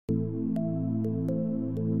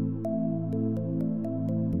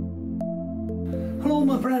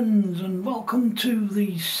Hello my friends, and welcome to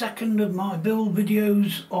the second of my build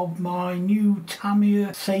videos of my new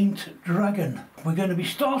Tamiya Saint Dragon. We're going to be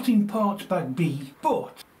starting parts bag B,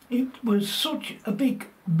 but it was such a big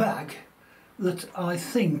bag that I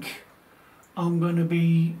think I'm going to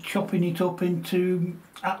be chopping it up into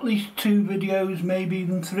at least 2 videos, maybe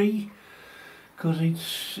even 3, because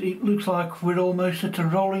it looks like we're almost at a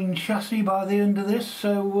rolling chassis by the end of this.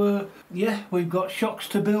 So yeah, we've got shocks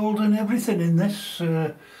to build and everything in this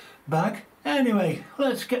bag. Anyway,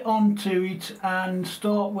 let's get on to it and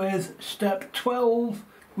start with step 12,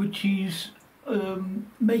 which is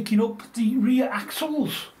making up the rear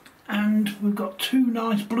axles. And we've got 2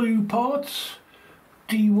 nice blue parts.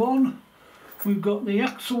 D1, we've got the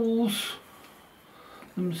axles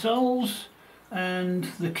themselves and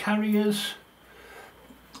the carriers,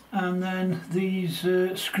 and then these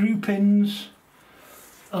screw pins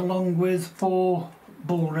along with 4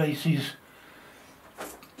 bull races.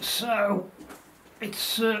 So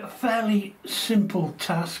it's a fairly simple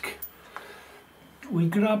task. We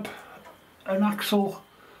grab an axle,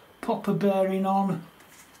 pop a bearing on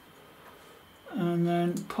and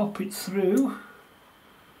then pop it through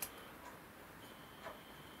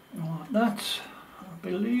like that, I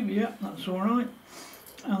believe. Yeah, that's alright,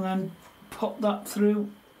 and then pop that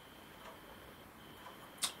through.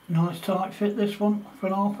 Nice tight fit this one for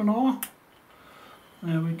half an hour.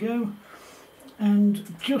 There we go.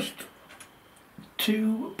 And just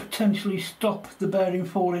to potentially stop the bearing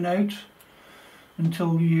falling out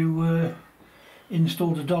until you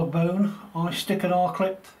install the dog bone, I stick an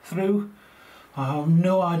R-clip through. I have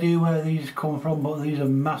no idea where these come from, but these are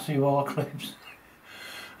massive R-clips.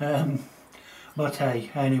 But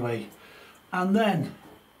hey, anyway. And then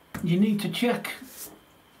you need to check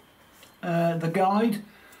the guide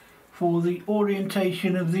for the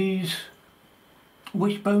orientation of these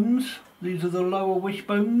wishbones. These are the lower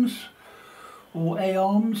wishbones, or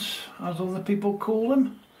A-arms as other people call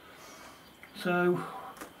them. So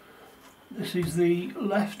this is the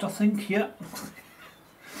left, I think, yeah.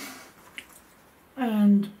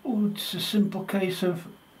 And it's a simple case of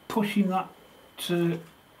pushing that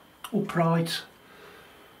upright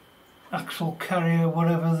axle carrier,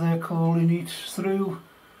 whatever they're calling it, through,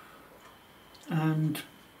 and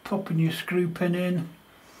popping your screw pin in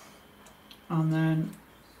and then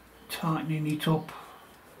tightening it up,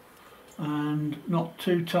 and not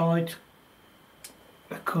too tight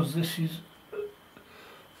because this is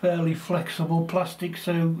fairly flexible plastic,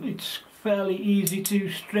 so it's fairly easy to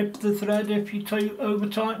strip the thread if you over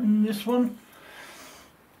tighten this one.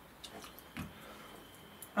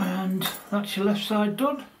 And that's your left side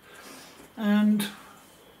done, and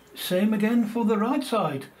same again for the right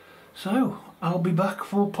side. So I'll be back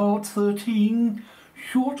for part 13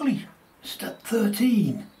 shortly. Step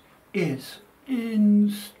 13 is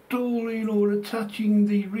installing or attaching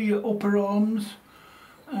the rear upper arms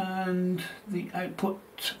and the output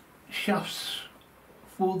shafts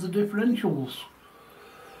for the differentials.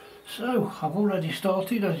 So I've already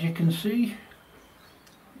started, as you can see,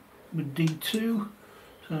 with D2.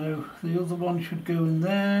 So the other one should go in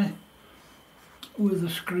there with a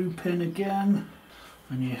screw pin again,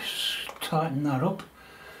 and you tighten that up.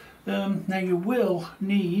 Now you will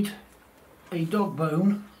need a dog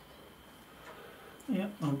bone.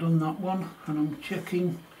 Yep, I've done that one, and I'm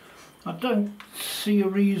checking. I don't see a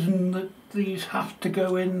reason that these have to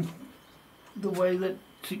go in the way that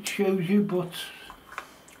it shows you, but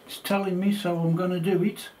it's telling me, so I'm going to do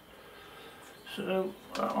it. So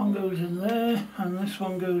that one goes in there, and this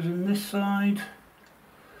one goes in this side.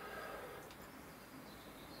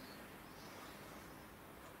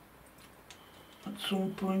 At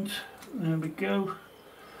some point, there we go.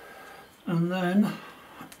 And then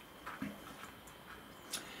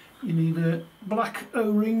you need a black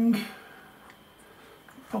O-ring,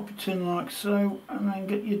 pop it in like so, and then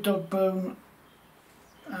get your dog bone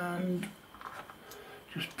and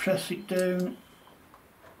just press it down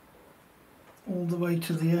all the way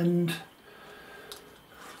to the end.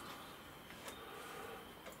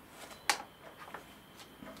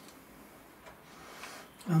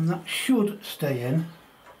 And that should stay in.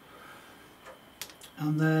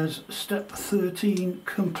 And there's step 13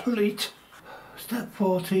 complete. Step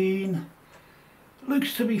 14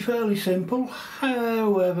 looks to be fairly simple,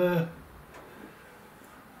 however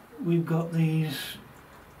we've got these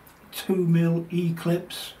 2mm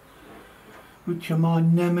E-clips, which are my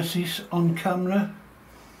nemesis on camera.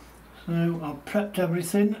 So I've prepped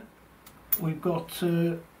everything. We've got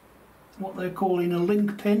what they're calling a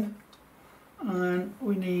link pin, and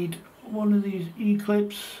we need one of these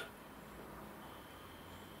E-clips,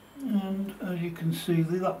 and as you can see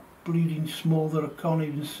that bleeding small that I can't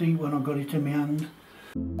even see when I've got it in my hand.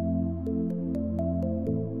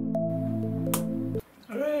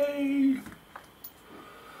 Hooray!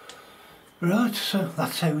 Right, so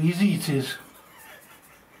that's how easy it is.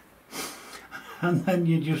 And then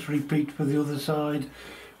you just repeat for the other side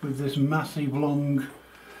with this massive long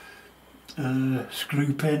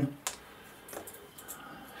screw pin.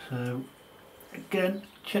 So again,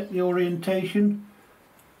 check the orientation.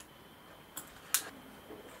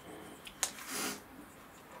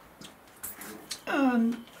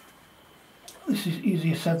 And this is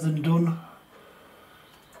easier said than done.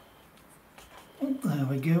 Oh, there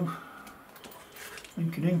we go.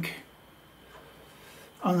 Ink.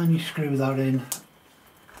 And then you screw that in,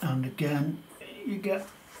 and again you get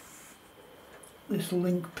this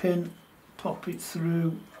link pin, pop it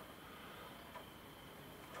through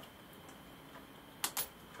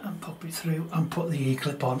and pop it through and put the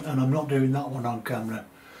E-clip on, and I'm not doing that one on camera.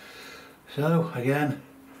 So again,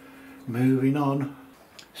 moving on.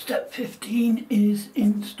 Step 15 is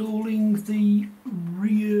installing the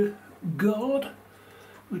rear guard,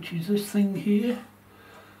 which is this thing here.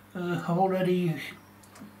 I've already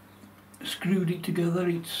screwed it together.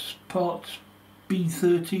 It's parts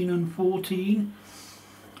B13 and 14,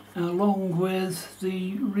 along with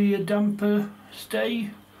the rear damper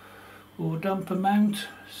stay or damper mount,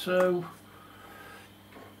 so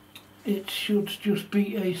it should just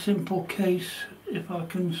be a simple case, if I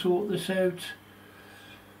can sort this out,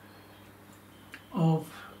 of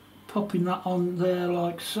popping that on there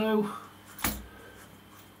like so.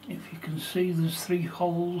 If you can see, there's 3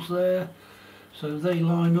 holes there, so they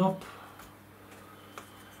line up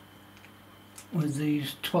with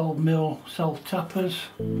these 12mm self tappers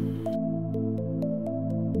like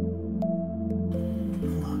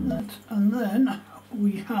that. And then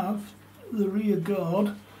we have the rear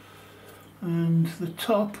guard, and the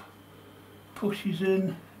top pushes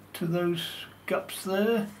in to those gaps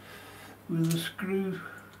there with a screw,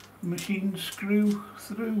 machine screw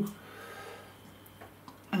through,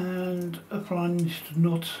 and a flanged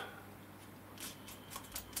nut,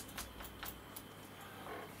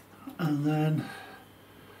 and then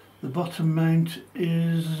the bottom mount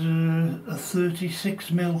is a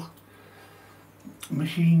 36mm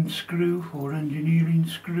machine screw or engineering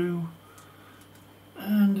screw,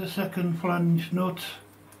 and a second flange nut,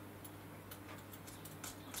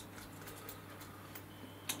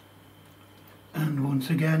 and once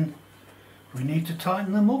again we need to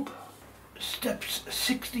tighten them up. Steps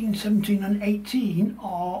 16, 17 and 18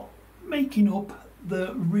 are making up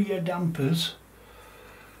the rear dampers,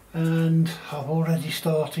 and I've already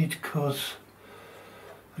started because,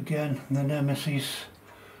 again, the nemesis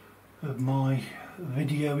of my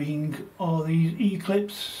videoing are these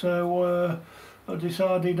E-clips, so I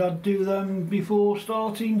decided I'd do them before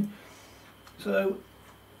starting. So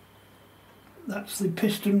that's the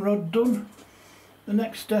piston rod done. The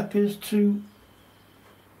next step is to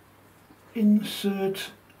insert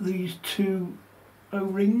these 2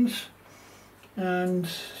 O-rings, and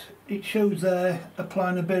it shows there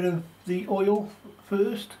applying a bit of the oil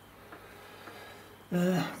first,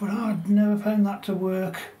 but I've never found that to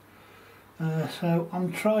work, so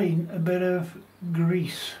I'm trying a bit of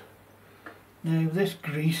grease. Now this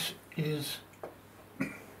grease is,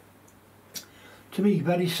 to me,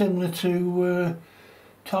 very similar to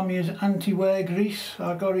Tamiya's anti-wear grease.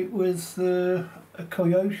 I got it with a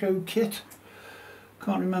Koyosho kit,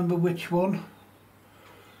 can't remember which one.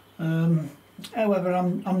 However,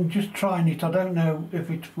 I'm just trying it. I don't know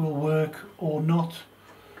if it will work or not,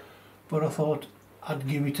 but I thought I'd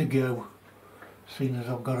give it a go, seeing as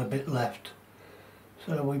I've got a bit left.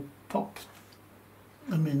 So we pop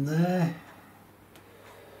them in there,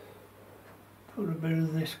 put a bit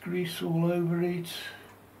of this grease all over it,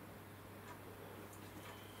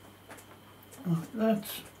 like that,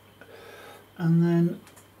 and then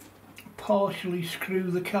partially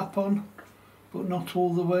screw the cap on, but not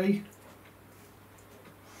all the way.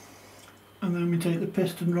 And then we take the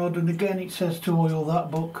piston rod, and again it says to oil that,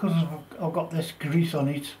 but because I've got this grease on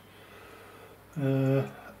it,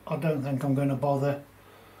 I don't think I'm going to bother.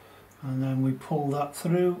 And then we pull that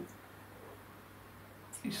through.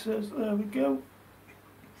 It says, there we go.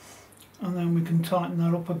 And then we can tighten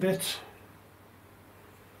that up a bit.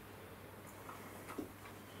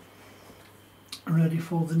 Ready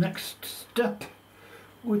for the next step,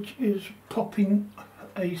 which is popping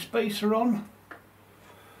a spacer on,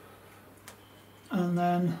 and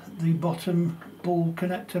then the bottom ball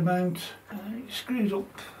connector mount. It screws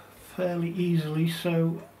up fairly easily,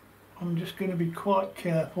 so I'm just going to be quite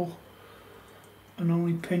careful and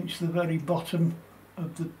only pinch the very bottom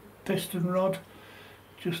of the piston rod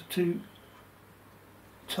just to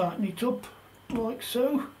tighten it up like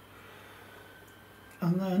so,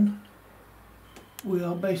 and then we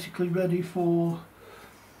are basically ready for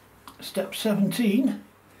step 17,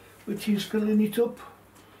 which is filling it up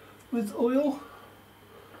with oil.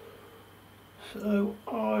 So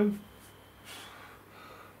I've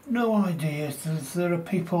no idea. There are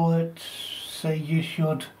people that say you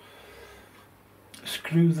should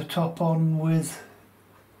screw the top on with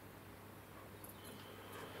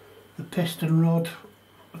the piston rod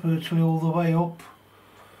virtually all the way up,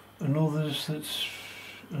 and others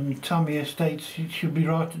and Tamiya states it should be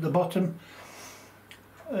right at the bottom.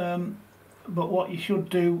 But what you should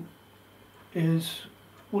do is,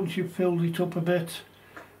 once you've filled it up a bit,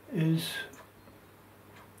 is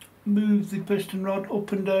move the piston rod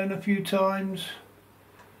up and down a few times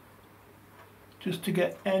just to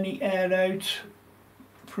get any air out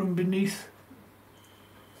from beneath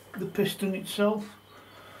the piston itself,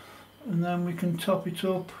 and then we can top it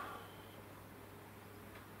up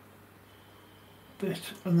a bit,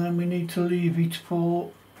 and then we need to leave it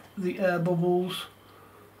for the air bubbles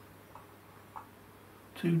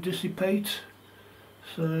to dissipate.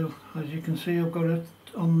 So as you can see, I've got it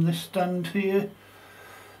on this stand here,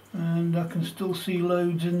 and I can still see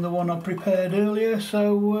loads in the one I prepared earlier,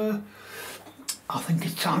 so I think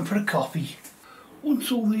it's time for a coffee.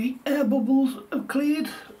 Once all the air bubbles have cleared,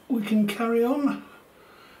 we can carry on,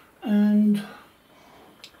 and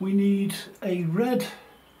we need a red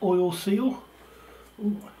oil seal.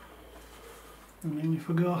 Ooh, I nearly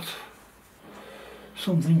forgot.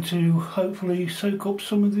 Something to hopefully soak up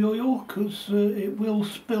some of the oil, because it will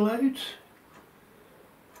spill out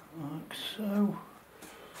like so,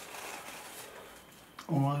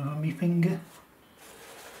 all over my finger.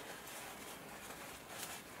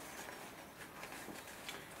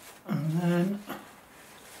 And then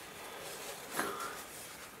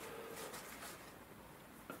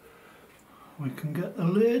we can get the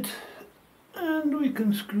lid and we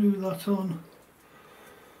can screw that on,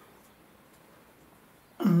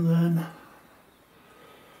 and then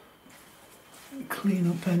clean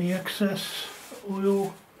up any excess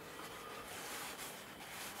oil.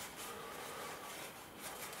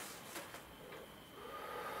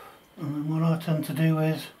 And then what I tend to do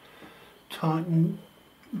is tighten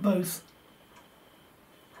both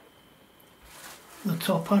the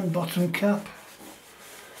top and bottom cap,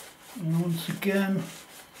 and once again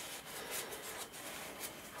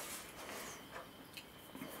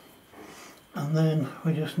and then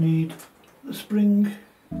we just need the spring,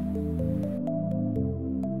 and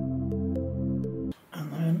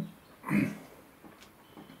then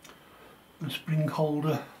the spring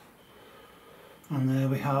holder, and there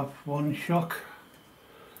we have one shock.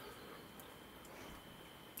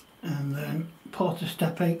 And then part of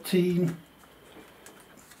step 18,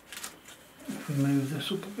 if we move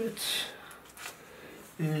this up a bit,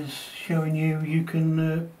 is showing you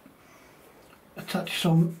can attach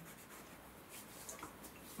some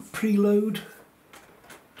preload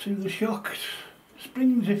to the shock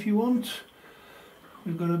springs if you want.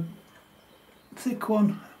 We've got a thick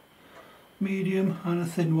one, medium and a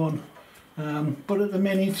thin one, but at the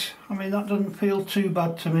minute, I mean, that doesn't feel too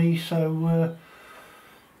bad to me, so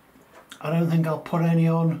I don't think I'll put any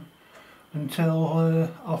on until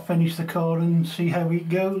I'll finish the car and see how it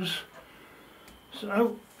goes.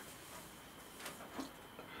 So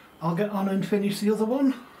I'll get on and finish the other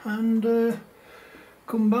one and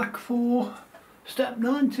come back for step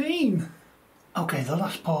 19. Okay, the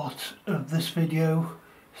last part of this video,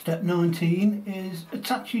 step 19, is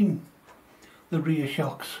attaching the rear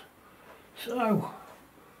shocks. So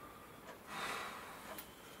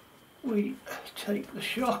we take the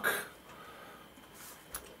shock,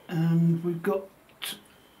 and we've got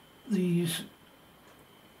these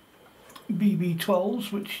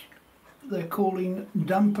BB12s, which they're calling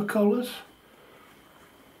damper collars,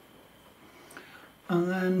 and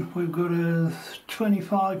then we've got a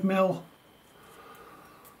 25mm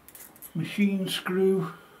machine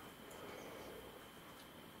screw,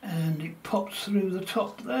 and it pops through the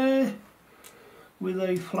top there with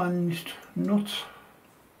a flanged nut.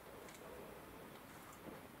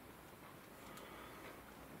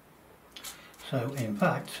 So in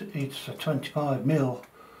fact it's a 25mm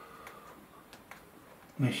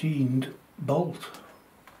machined bolt,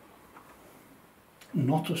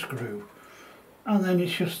 not a screw, and then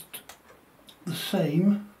it's just the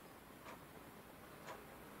same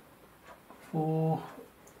for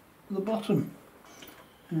the bottom,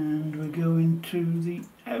 and we go into the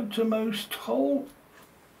outermost hole.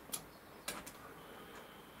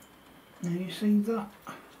 Now you see that,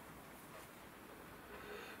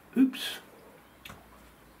 oops,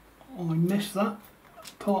 I missed that,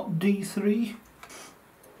 part D3.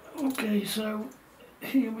 Okay, so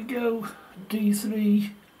here we go, D3,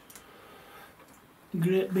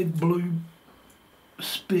 great big blue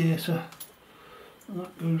spacer, and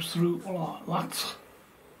that goes through like that.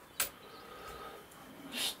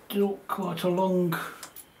 Still quite a long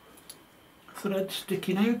thread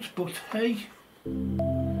sticking out, but hey.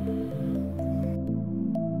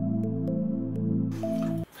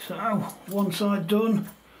 So, one side done,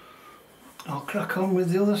 I'll crack on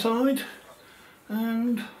with the other side,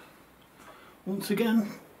 and once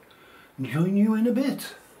again join you in a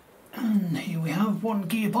bit. And here we have one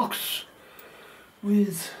gearbox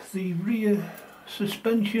with the rear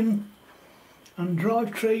suspension and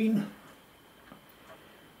drivetrain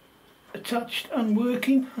attached and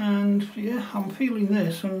working, and yeah, I'm feeling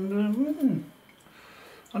this, and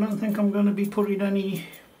I don't think I'm going to be putting any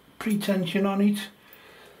pretension on it.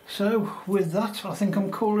 So with that, I think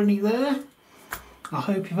I'm calling it there. I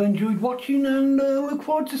hope you've enjoyed watching, and look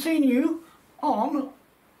forward to seeing you on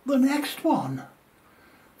the next one.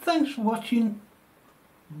 Thanks for watching.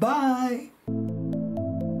 Bye.